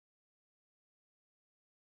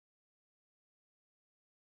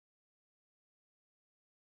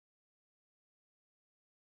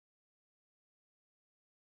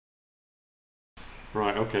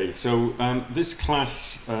Right, okay, so this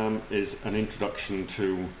class is an introduction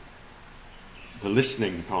to the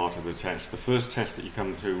listening part of the test, the first test that you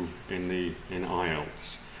come through in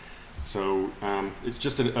IELTS. So it's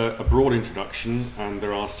just a broad introduction, and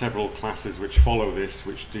there are several classes which follow this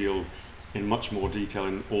which deal in much more detail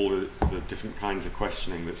in all the different kinds of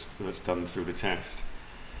questioning that's done through the test.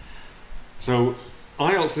 So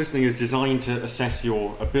IELTS listening is designed to assess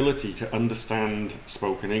your ability to understand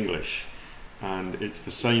spoken English, and it's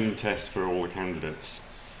the same test for all the candidates.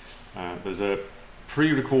 There's a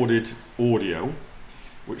pre-recorded audio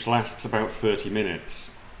which lasts about 30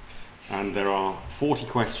 minutes, and there are 40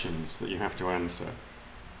 questions that you have to answer.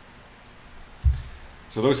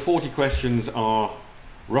 So those 40 questions are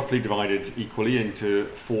roughly divided equally into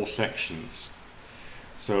 4 sections.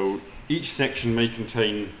 So each section may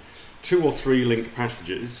contain 2 or 3 linked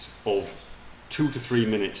passages of 2 to 3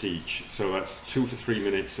 minutes each. So that's 2 to 3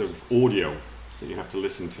 minutes of audio that you have to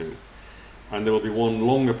listen to. And there will be one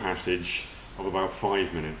longer passage of about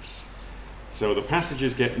 5 minutes. So the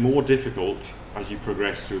passages get more difficult as you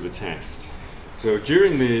progress through the test. So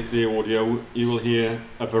during the audio, you will hear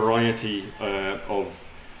a variety of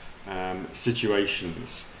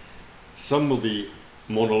situations. Some will be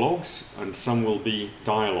monologues and some will be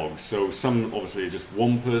dialogues. So some obviously are just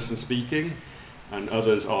one person speaking, and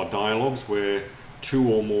others are dialogues where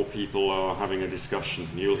 2 or more people are having a discussion.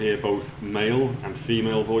 You'll hear both male and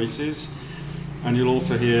female voices, and you'll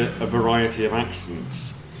also hear a variety of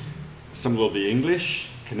accents. Some will be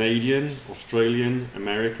English, Canadian, Australian,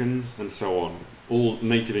 American, and so on, all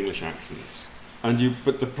native English accents.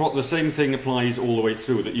 But the same thing applies all the way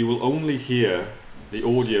through, that you will only hear the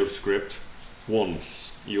audio script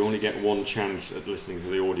once. You only get one chance at listening to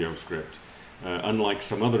the audio script. Unlike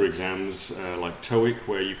some other exams, like TOEIC,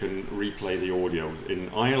 where you can replay the audio. In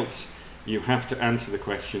IELTS, you have to answer the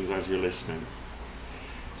questions as you're listening.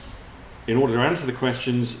 In order to answer the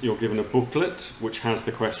questions, you're given a booklet which has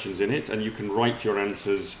the questions in it, and you can write your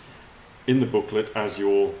answers in the booklet as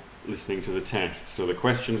you're listening to the test. So the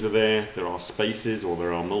questions are there are spaces, or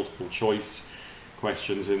there are multiple choice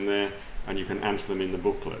questions in there, and you can answer them in the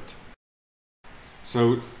booklet.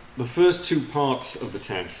 So the first 2 parts of the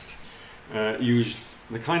test use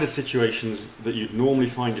the kind of situations that you'd normally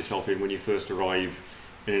find yourself in when you first arrive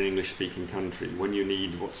in an English-speaking country, when you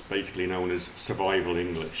need what's basically known as survival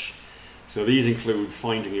English. So these include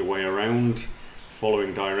finding your way around,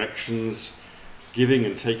 following directions, giving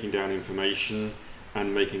and taking down information,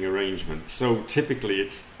 and making arrangements. So typically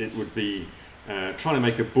it would be trying to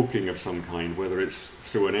make a booking of some kind, whether it's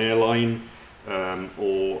through an airline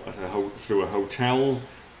or through a hotel,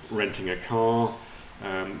 renting a car.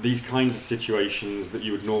 These kinds of situations that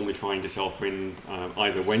you would normally find yourself in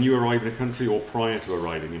either when you arrive in a country or prior to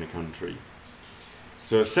arriving in a country.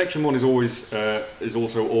 So section 1 is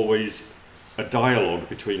also always a dialogue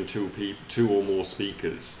between 2 or more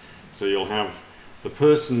speakers. So you'll have the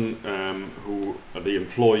person the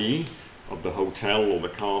employee of the hotel or the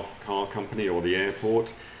car company or the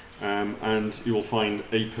airport, and you will find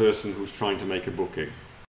a person who's trying to make a booking.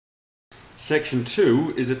 Section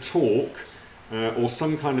 2 is a talk or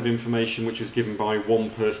some kind of information which is given by one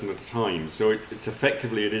person at a time. So it's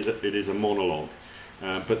effectively it is a monologue,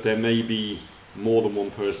 but there may be more than one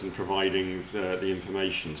person providing the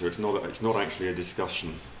information. So it's not actually a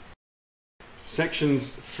discussion.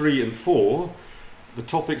 Sections 3 and 4, the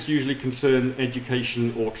topics usually concern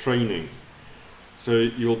education or training. So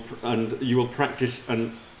you will practice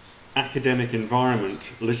an academic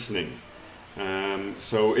environment listening.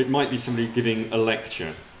 So it might be somebody giving a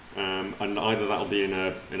lecture, and either that'll be in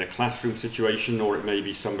a classroom situation, or it may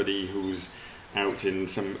be somebody who's out in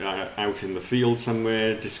the field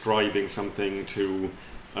somewhere describing something to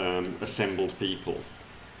assembled people.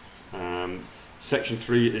 Section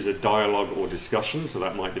 3 is a dialogue or discussion, so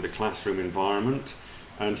that might be the classroom environment.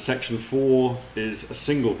 And section 4 is a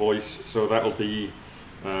single voice, so that will be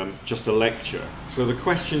just a lecture. So the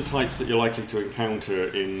question types that you're likely to encounter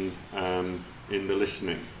in the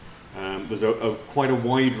listening, there's quite a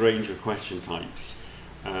wide range of question types.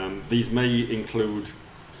 These may include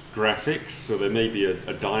graphics, so there may be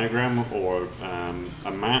a diagram or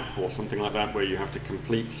a map or something like that where you have to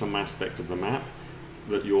complete some aspect of the map.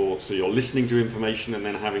 So you're listening to information and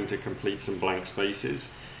then having to complete some blank spaces.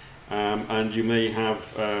 And you may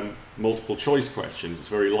have multiple choice questions. It's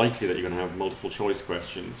very likely that you're going to have multiple choice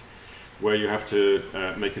questions where you have to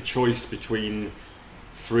make a choice between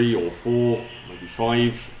 3 or 4, maybe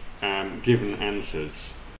 5 given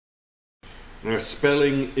answers. Now,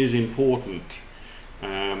 spelling is important.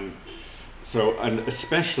 And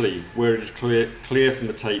especially where it is clear from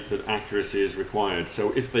the tape that accuracy is required.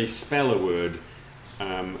 So if they spell a word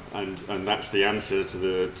and that's the answer to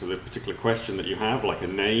the particular question that you have, like a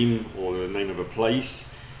name or the name of a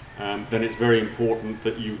place, then it's very important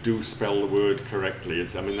that you do spell the word correctly.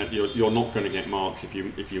 I mean, that you're not going to get marks if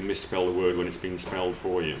you misspell the word when it's been spelled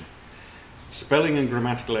for you. Spelling and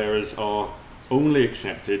grammatical errors are only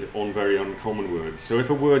accepted on very uncommon words. So if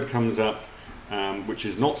a word comes up which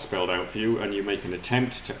is not spelled out for you, and you make an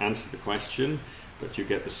attempt to answer the question, but you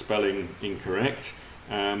get the spelling incorrect,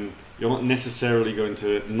 you're not necessarily going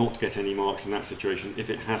to not get any marks in that situation if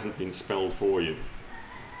it hasn't been spelled for you,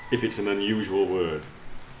 if it's an unusual word.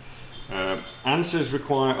 Answers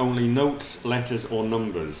require only notes, letters or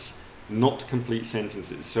numbers, not complete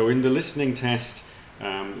sentences. So in the listening test,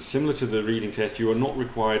 similar to the reading test, you are not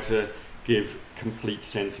required to give complete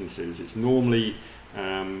sentences. It's normally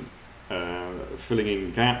filling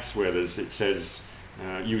in gaps where it says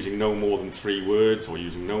using no more than 3 words or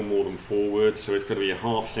using no more than 4 words. So it's got to be a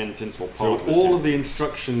half sentence or part of a sentence. All of the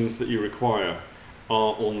instructions that you require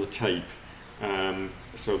are on the tape.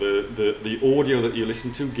 So the audio that you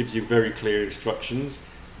listen to gives you very clear instructions.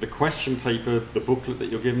 The question paper, the booklet that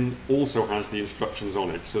you're given, also has the instructions on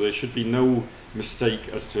it. So there should be no mistake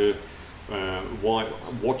as to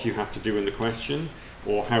what you have to do in the question,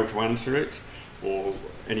 or how to answer it, or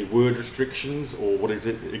any word restrictions, or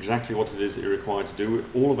exactly what it is that you're required to do.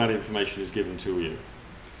 All of that information is given to you.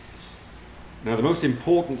 Now, the most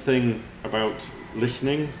important thing about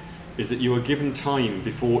listening is that you are given time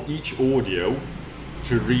before each audio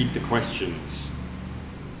to read the questions.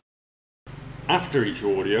 After each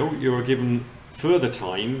audio, you are given further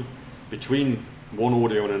time between one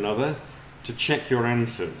audio and another to check your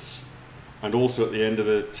answers. And also at the end of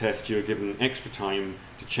the test, you're given extra time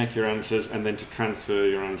to check your answers and then to transfer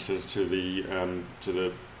your answers to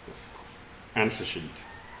the answer sheet.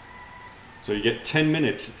 So you get 10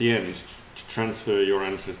 minutes at the end to transfer your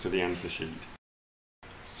answers to the answer sheet.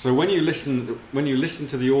 So when you listen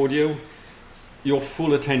to the audio, your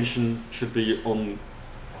full attention should be on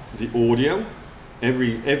the audio.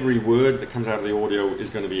 Every word that comes out of the audio is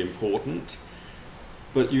going to be important.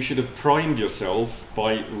 But you should have primed yourself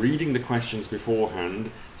by reading the questions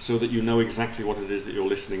beforehand so that you know exactly what it is that you're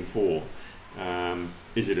listening for.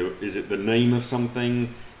 Is it the name of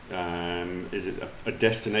something? Is it a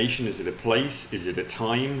destination? Is it a place? Is it a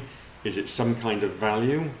time? Is it some kind of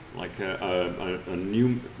value, like a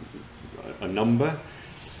number,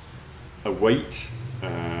 a weight,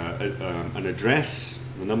 an address,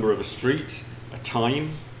 the number of a street, a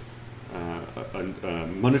time, a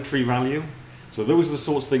monetary value? So those are the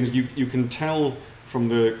sorts of things you can tell from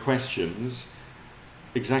the questions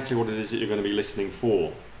exactly what it is that you're going to be listening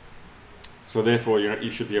for. So therefore you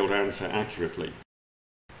should be able to answer accurately.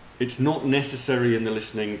 It's not necessary in the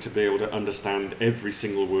listening to be able to understand every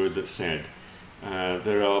single word that's said.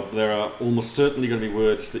 There are almost certainly going to be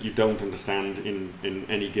words that you don't understand in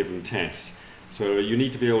any given test. So you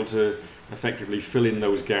need to be able to effectively fill in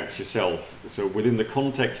those gaps yourself. So within the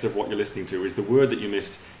context of what you're listening to, is the word that you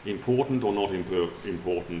missed important or not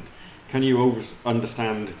important? Can you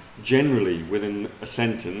understand generally within a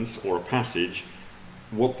sentence or a passage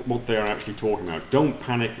what they are actually talking about? Don't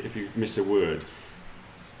panic if you miss a word.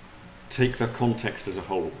 Take the context as a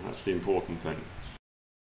whole. That's the important thing.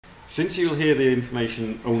 Since you'll hear the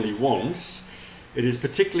information only once, it is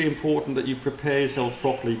particularly important that you prepare yourself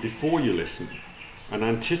properly before you listen and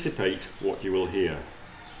anticipate what you will hear.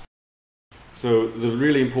 So the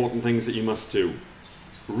really important things that you must do: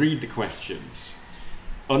 read the questions,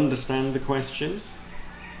 understand the question,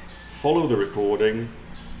 follow the recording,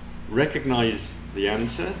 recognize the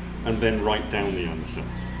answer, and then write down the answer.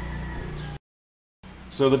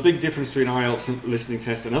 So the big difference between IELTS listening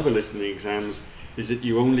test and other listening exams is that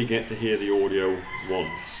you only get to hear the audio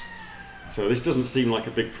once. So this doesn't seem like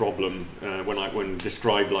a big problem when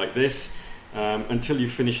described like this until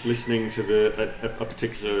you've finished listening to a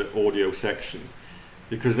particular audio section,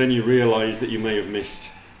 because then you realise that you may have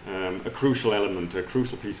missed a crucial element, a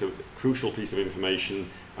crucial piece of information,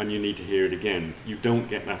 and you need to hear it again. You don't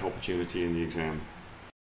get that opportunity in the exam.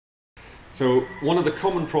 So one of the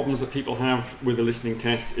common problems that people have with the listening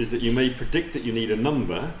test is that you may predict that you need a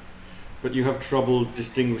number, but you have trouble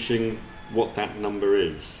distinguishing what that number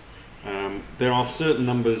is. There are certain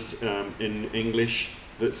numbers in English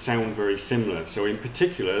that sound very similar. So in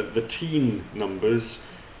particular, the teen numbers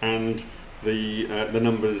and the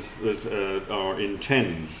numbers that are in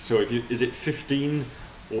tens. So is it 15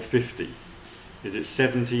 or 50? Is it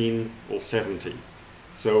 17 or 70?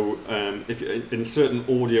 So if in certain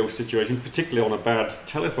audio situations, particularly on a bad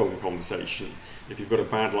telephone conversation, if you've got a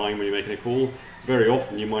bad line when you're making a call, very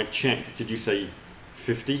often you might check, did you say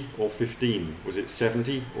 50 or 15? Was it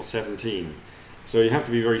 70 or 17? So you have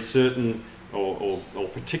to be very certain or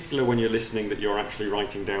particular when you're listening that you're actually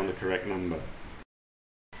writing down the correct number.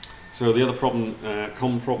 So the other problem,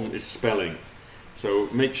 common problem, is spelling. So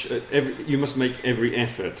you must make every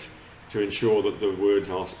effort to ensure that the words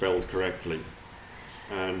are spelled correctly.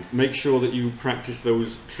 And make sure that you practice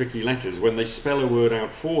those tricky letters. When they spell a word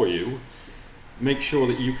out for you, make sure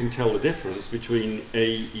that you can tell the difference between A,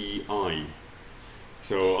 E, I.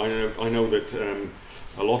 So I know that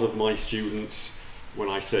a lot of my students, when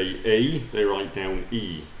I say A, they write down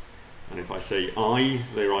E. And if I say I,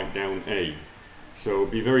 they write down A. So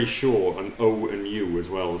be very sure, and O and U as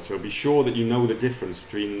well. So be sure that you know the difference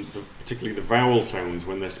between particularly the vowel sounds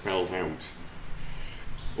when they're spelled out.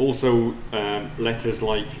 Also, letters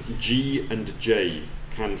like G and J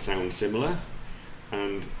can sound similar,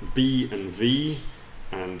 and B and V,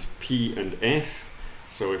 and P and F.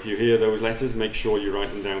 So if you hear those letters, make sure you write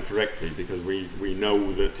them down correctly, because we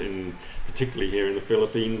know that particularly here in the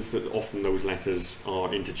Philippines, that often those letters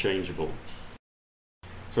are interchangeable.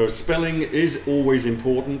 So spelling is always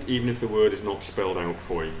important, even if the word is not spelled out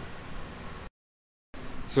for you.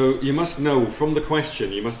 So you must know from the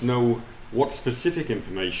question, you must know what specific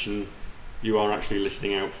information you are actually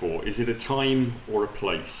listening out for. Is it a time or a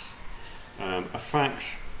place? A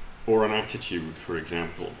fact or an attitude, for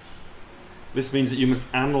example. This means that you must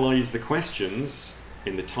analyse the questions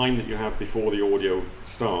in the time that you have before the audio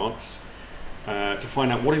starts to find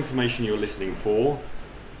out what information you're listening for,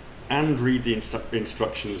 and read the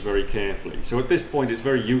instructions very carefully. So at this point it's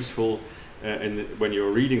very useful when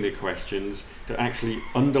you're reading the questions to actually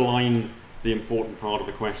underline the important part of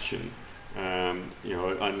the question.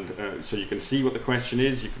 So you can see what the question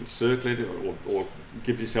is, you can circle it or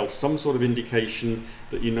give yourself some sort of indication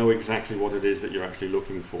that you know exactly what it is that you're actually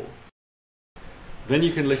looking for. Then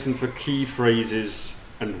you can listen for key phrases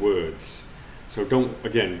and words. So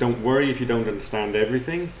don't worry if you don't understand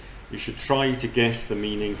everything. You should try to guess the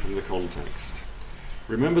meaning from the context.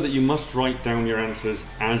 Remember that you must write down your answers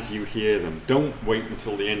as you hear them. Don't wait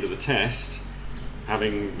until the end of the test,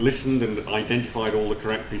 having listened and identified all the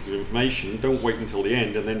correct pieces of information. Don't wait until the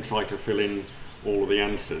end and then try to fill in all of the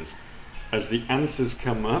answers. As the answers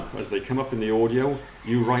come up, as they come up in the audio,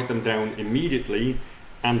 you write them down immediately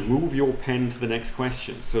and move your pen to the next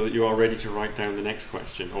question so that you are ready to write down the next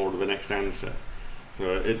question or the next answer.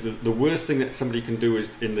 So the worst thing that somebody can do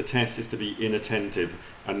in the test is to be inattentive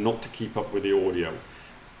and not to keep up with the audio.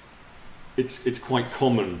 It's quite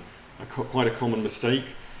common, quite a common mistake,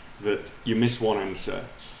 that you miss one answer,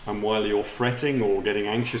 and while you're fretting or getting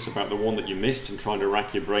anxious about the one that you missed and trying to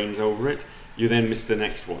rack your brains over it, you then miss the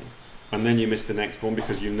next one, and then you miss the next one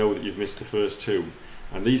because you know that you've missed the first two,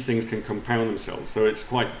 and these things can compound themselves. So it's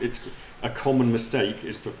a common mistake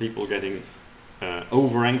is for people getting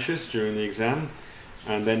over anxious during the exam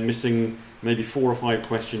and then missing maybe 4 or 5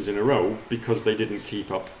 questions in a row because they didn't keep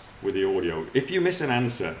up with the audio. If you miss an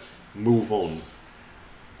answer, move on.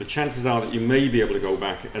 The chances are that you may be able to go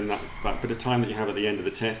back, and that bit of time that you have at the end of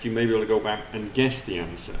the test, you may be able to go back and guess the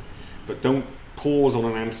answer. But don't pause on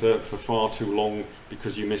an answer for far too long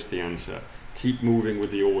because you missed the answer. Keep moving with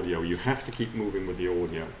the audio. You have to keep moving with the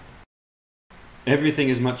audio. Everything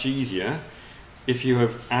is much easier if you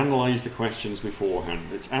have analysed the questions beforehand.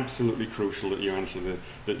 It's absolutely crucial that you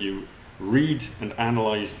that you read and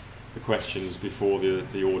analyse the questions before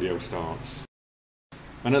the audio starts.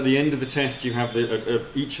 And at the end of the test, you have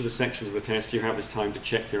each of the sections of the test, you have this time to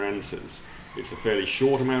check your answers. It's a fairly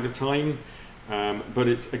short amount of time, but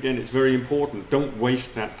it's very important. Don't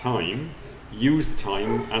waste that time. Use the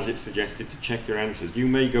time as it's suggested to check your answers. You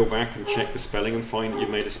may go back and check the spelling and find that you've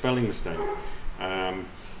made a spelling mistake.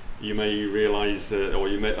 You may realise that,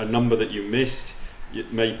 a number that you missed,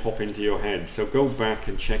 it may pop into your head. So go back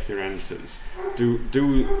and check your answers.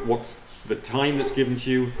 Do what's the time that's given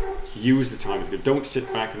to you. Use the time. Don't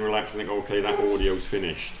sit back and relax and think, okay, that audio's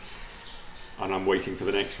finished and I'm waiting for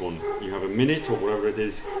the next one. You have a minute or whatever it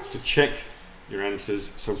is to check your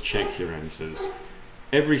answers, so check your answers.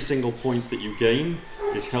 Every single point that you gain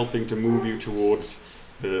is helping to move you towards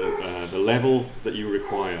the level that you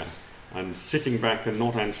require. And sitting back and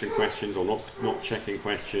not answering questions or not checking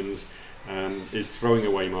questions is throwing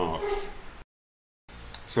away marks.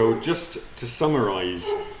 So just to summarise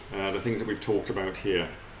the things that we've talked about here.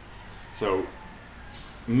 So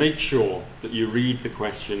make sure that you read the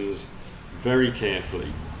questions very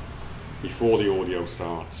carefully before the audio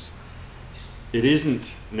starts. It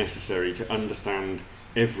isn't necessary to understand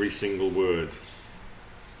every single word.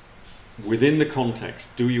 Within the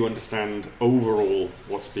context, do you understand overall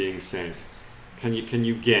what's being said? Can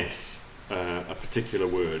you guess a particular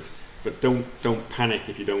word? But don't panic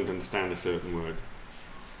if you don't understand a certain word.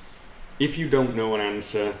 If you don't know an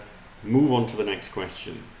answer, move on to the next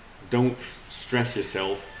question. Don't stress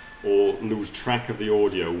yourself or lose track of the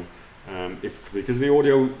audio. Because the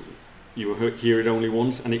audio, you hear it only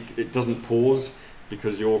once and it doesn't pause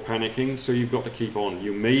because you're panicking, so you've got to keep on.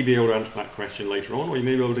 You may be able to answer that question later on, or you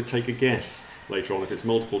may be able to take a guess later on. If it's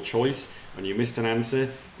multiple choice and you missed an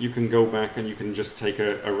answer, you can go back and you can just take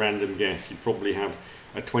a random guess. You probably have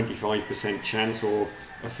a 25% chance or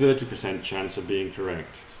a 30% chance of being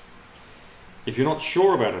correct. If you're not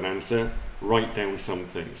sure about an answer, write down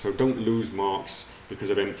something. So don't lose marks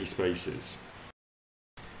because of empty spaces.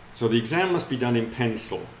 So the exam must be done in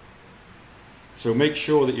pencil. So make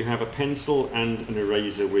sure that you have a pencil and an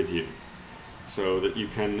eraser with you so that you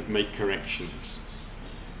can make corrections.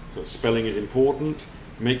 So spelling is important.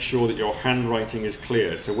 Make sure that your handwriting is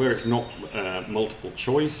clear. So where it's not multiple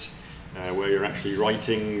choice, where you're actually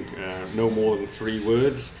writing no more than 3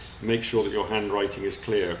 words, make sure that your handwriting is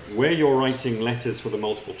clear. Where you're writing letters for the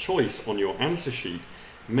multiple choice on your answer sheet,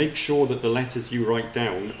 make sure that the letters you write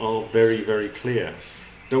down are very, very clear.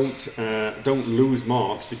 Don't lose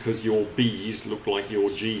marks because your B's look like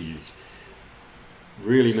your G's.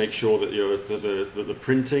 Really make sure that the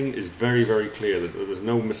printing is very, very clear. There's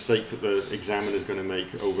no mistake that the examiner is going to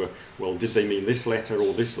make over, well, did they mean this letter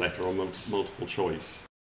or this letter on multiple choice.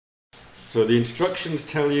 So the instructions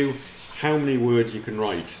tell you how many words you can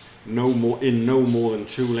write. In no more than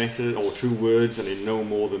 2 letters or 2 words, and in no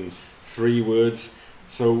more than 3 words.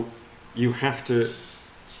 So you have to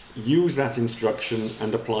use that instruction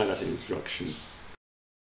and apply that instruction.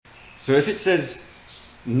 So if it says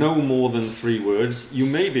no more than 3 words, you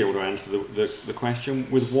may be able to answer the question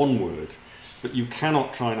with 1 word, but you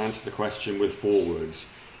cannot try and answer the question with 4 words.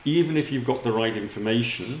 Even if you've got the right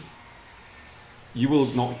information, you will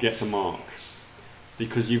not get the mark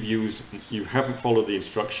because you haven't followed the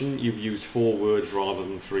instruction. You've used 4 words rather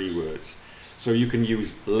than 3 words. So you can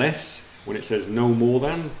use less when it says no more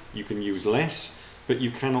than. You can use less, but you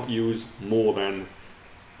cannot use more than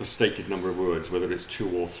the stated number of words, whether it's 2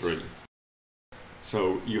 or 3.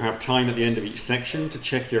 So you have time at the end of each section to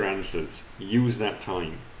check your answers. Use that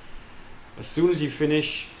time. As soon as you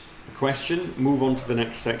finish a question, move on to the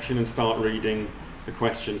next section and start reading the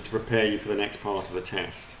questions to prepare you for the next part of the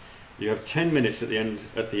test. You have 10 minutes at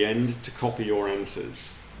the end to copy your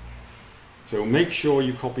answers. So make sure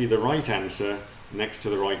you copy the right answer next to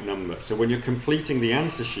the right number. So when you're completing the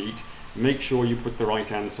answer sheet, make sure you put the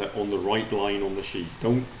right answer on the right line on the sheet.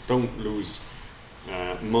 Don't lose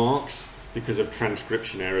marks because of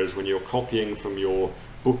transcription errors when you're copying from your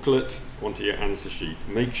booklet onto your answer sheet.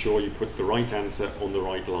 Make sure you put the right answer on the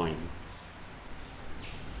right line.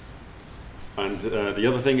 And the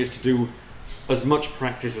other thing is to do as much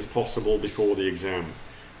practice as possible before the exam,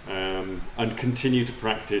 and continue to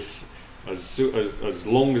practice as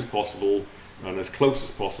long as possible and as close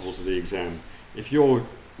as possible to the exam. If you're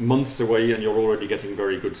months away and you're already getting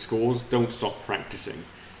very good scores, don't stop practicing.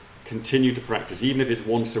 Continue to practice, even if it's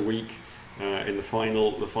once a week in the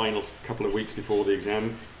final couple of weeks before the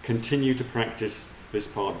exam. Continue to practice this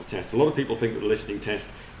part of the test. A lot of people think that the listening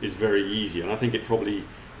test is very easy, and I think it probably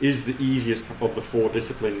is the easiest of the 4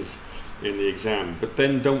 disciplines in the exam. But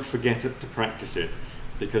then don't forget to practice it,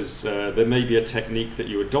 because there may be a technique that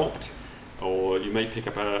you adopt, or you may pick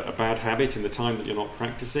up a bad habit in the time that you're not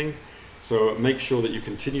practicing. So make sure that you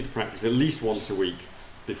continue to practice at least once a week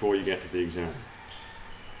before you get to the exam.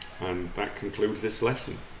 And that concludes this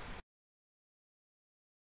lesson.